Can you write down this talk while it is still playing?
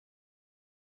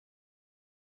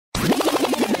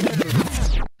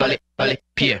bullet,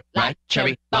 pear, right,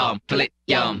 cherry, bomb, bullet,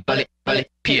 yum, bullet, bullet,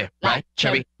 pear, right,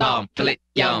 cherry, bomb, bullet,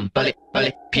 yum, bullet,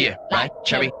 bullet, pear, right,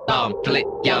 cherry, bomb, bullet,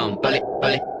 yum, bullet,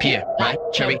 bullet, pear, right,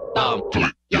 cherry, bomb,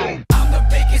 bullet, yum. I'm the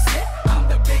biggest hit, I'm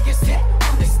the biggest hit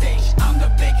on the stage. I'm the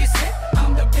biggest hit,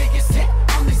 I'm the biggest hit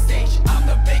on the stage. I'm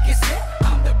the biggest hit,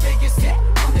 I'm the biggest hit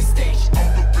on the stage. I'm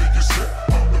the biggest hit,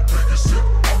 I'm the biggest hit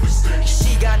on the stage.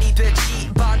 시간이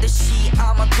되지 반드시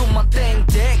아마 돈만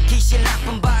땡땡 귀신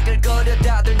나쁜 박을 거려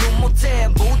다들 눈 못해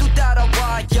모두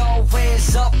따라와요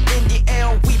hands up in the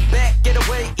air we back get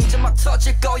away 이제 막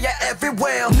터질 거야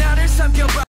everywhere 나를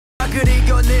삼켜봐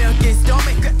그리고 내 against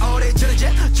storming 꽤 오래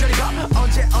전이제 저리 봐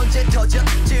언제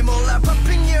터질지 몰라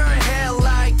popping your head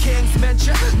like king's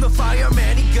mansion no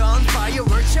fireman 이 gun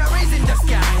fireworks cherries in the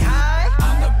sky high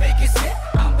I'm the biggest hit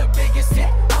I'm the biggest hit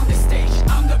on the stage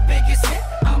I'm the biggest hit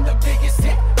I'm the biggest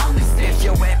hit on the stage if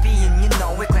you're happy and you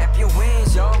know it clap your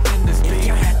hands yo in the speed if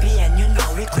you're happy and you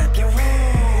know it clap your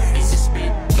hands it's the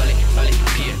speed bullet bullet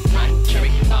pear right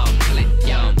cherry bomb bullet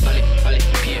yum bullet bullet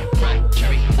pear right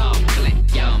cherry bomb bullet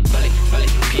yum bullet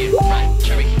bullet pear right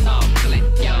cherry bomb bullet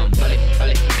yum bullet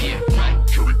bullet pear right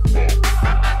cherry bomb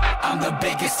I'm the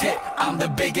biggest hit I'm the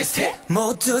biggest hit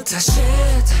모두 다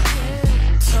shit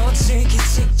터지기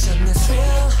직전의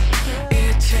thrill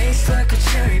It tastes like a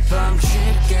cherry bomb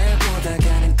쉽게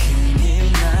보다가는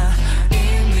큰일 나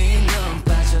이미 넌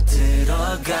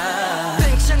빠져들어가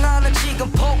땡창하는 지금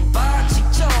폭발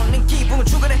직전인 기분을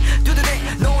주간에 두드려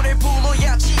노래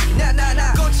불러야지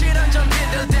나나나 거칠한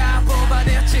전기들 다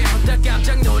뽑아냈지 혼자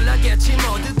깜짝 놀라겠지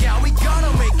모두가 We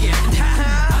gonna make it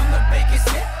I'm the biggest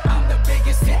hit I'm the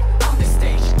biggest hit on the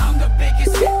stage I'm the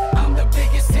biggest hit I'm the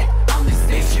biggest hit on the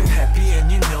stage If you're happy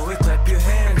and you know it clap your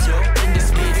hands yo in the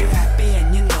speed If you're happy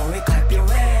and you know it clap your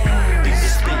hands in the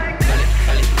speed bullet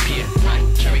bullet pear right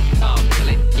cherry bomb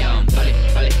bullet yum bullet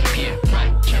bullet pear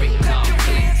right cherry bomb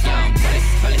bullet yum bullet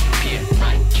bullet pear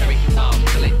right cherry bomb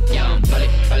bullet yum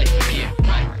bullet bullet pear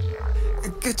right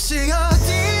끝이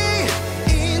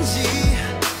어디인지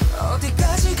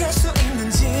어디까지 갈 수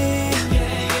있는지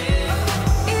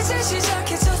이제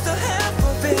시작해졌어 half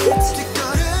of it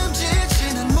뒷걸음질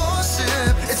모습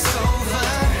It's over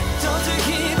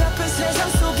도저히 바쁜 세상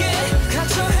속에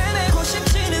갇혀 헤매고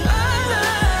싶지는 않아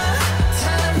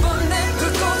단 번 내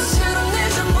불꽃으로 내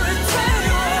잠을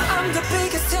태워 I'm the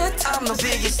biggest hit I'm the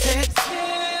biggest hit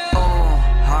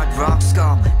Hard rock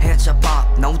skull headshot pop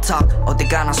no talk 어디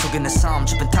가나 속에 내 삶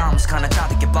주변 탐스 가나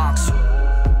자득의 박수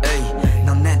에이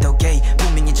넌 내 덕에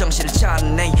분명히 정신을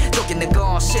차리네 여기 내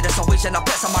거실에서 의자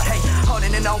앞에서 말해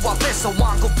허리는 너와 뺏어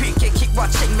왕고 핑계 kick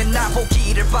watching 맨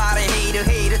나보기를 바래 hater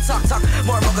hater talk talk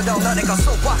뭘 먹어도 너네 건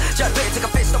so what 잘 베트가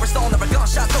fist over stone over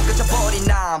gunshot 또 그쳐버린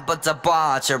난 but the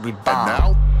bar cherry bomb And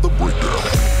now the breakdown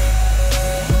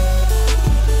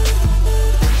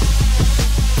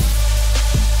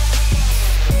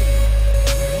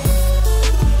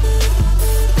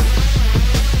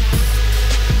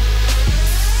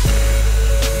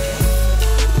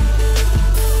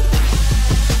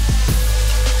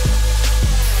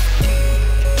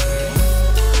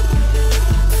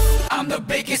I'm the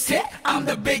biggest hit, I'm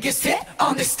the biggest hit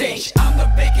on the stage. I'm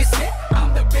the biggest hit,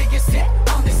 I'm the biggest hit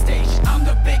on the stage. I'm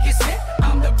the biggest hit,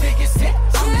 I'm the biggest hit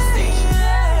on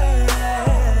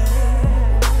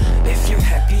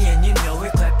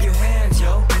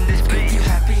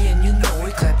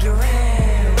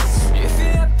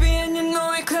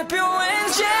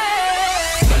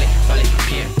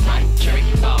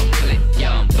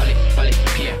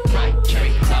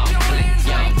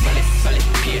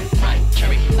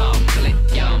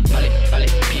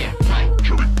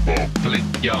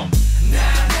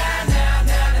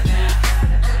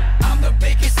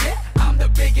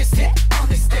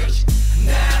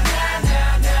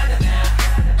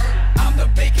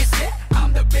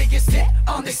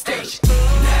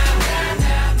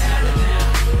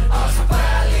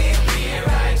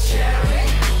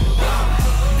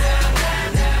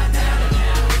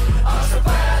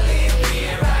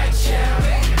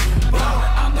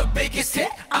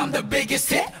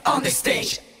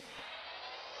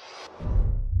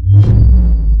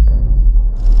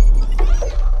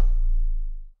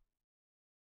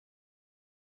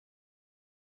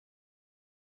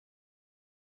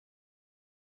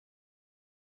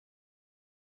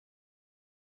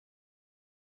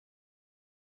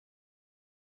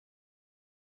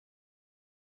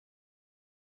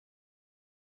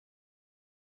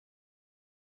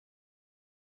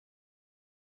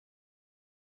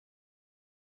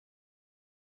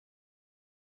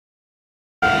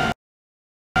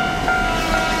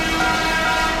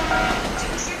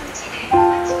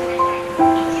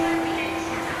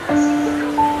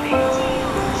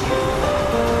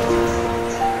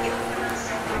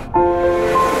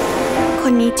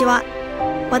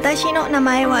วาตาชิโนะนาม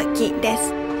ะวะกิเดส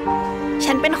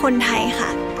ฉันเป็นคนไทยค่ะ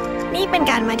นี่เป็น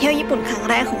การมาเที่ยวญี่ปุ่นครั้ง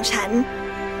แรกของฉัน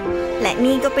และ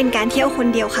นี่ก็เป็นการเที่ยวคน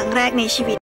เดียวครั้งแรกในชี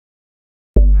วิต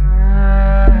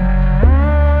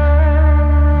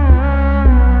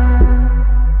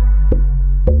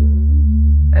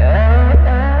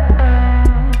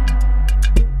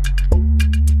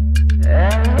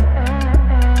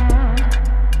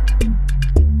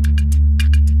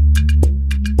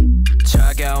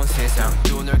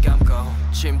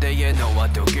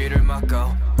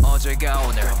어제가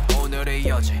오늘 오늘의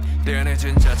여지 늘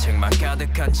늦은 자책만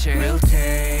가득한 채 We'll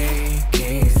take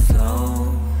it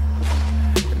slow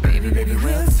Baby baby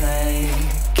we'll take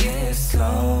it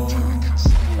slow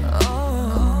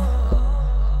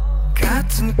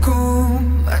같은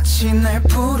꿈 마치 날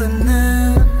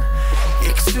부르는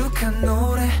익숙한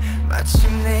노래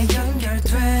마침내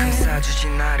연결돼 감싸주지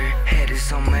나를 해를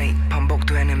써매일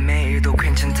반복되는 매일도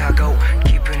괜찮다고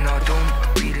깊은 어둠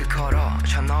위를 걸어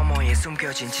저 너머에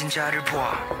숨겨진 진짜를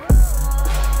봐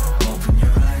Open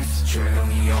your eyes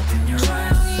조용히 open your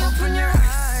eyes Open your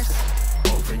eyes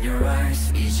Open your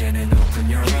eyes 이제는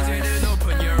open your eyes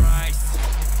Open your eyes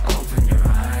Open your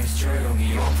eyes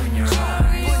조용히 open your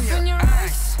eyes Open your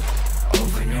eyes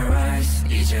Open your eyes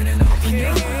이제는 open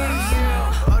your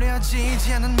eyes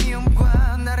어려지지 않은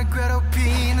미움과 나를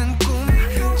괴롭히는 꿈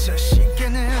저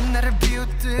시계는 나를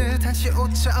비웃듯 한치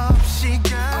오차 없이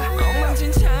가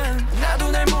엉망진창 나도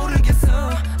날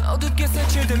모르겠어 어둡게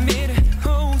색칠된 미래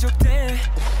호적돼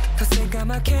더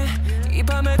새까맣게 이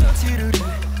밤에 더 지르르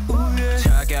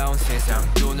차가운 세상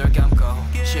눈을 감고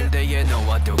침대에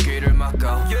누워도 귀를 막고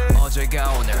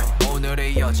어제가 오늘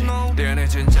오늘의 여지 늘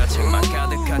늦은 자책만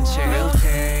가득한 채 We'll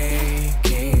take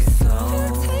it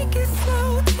slow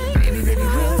Baby baby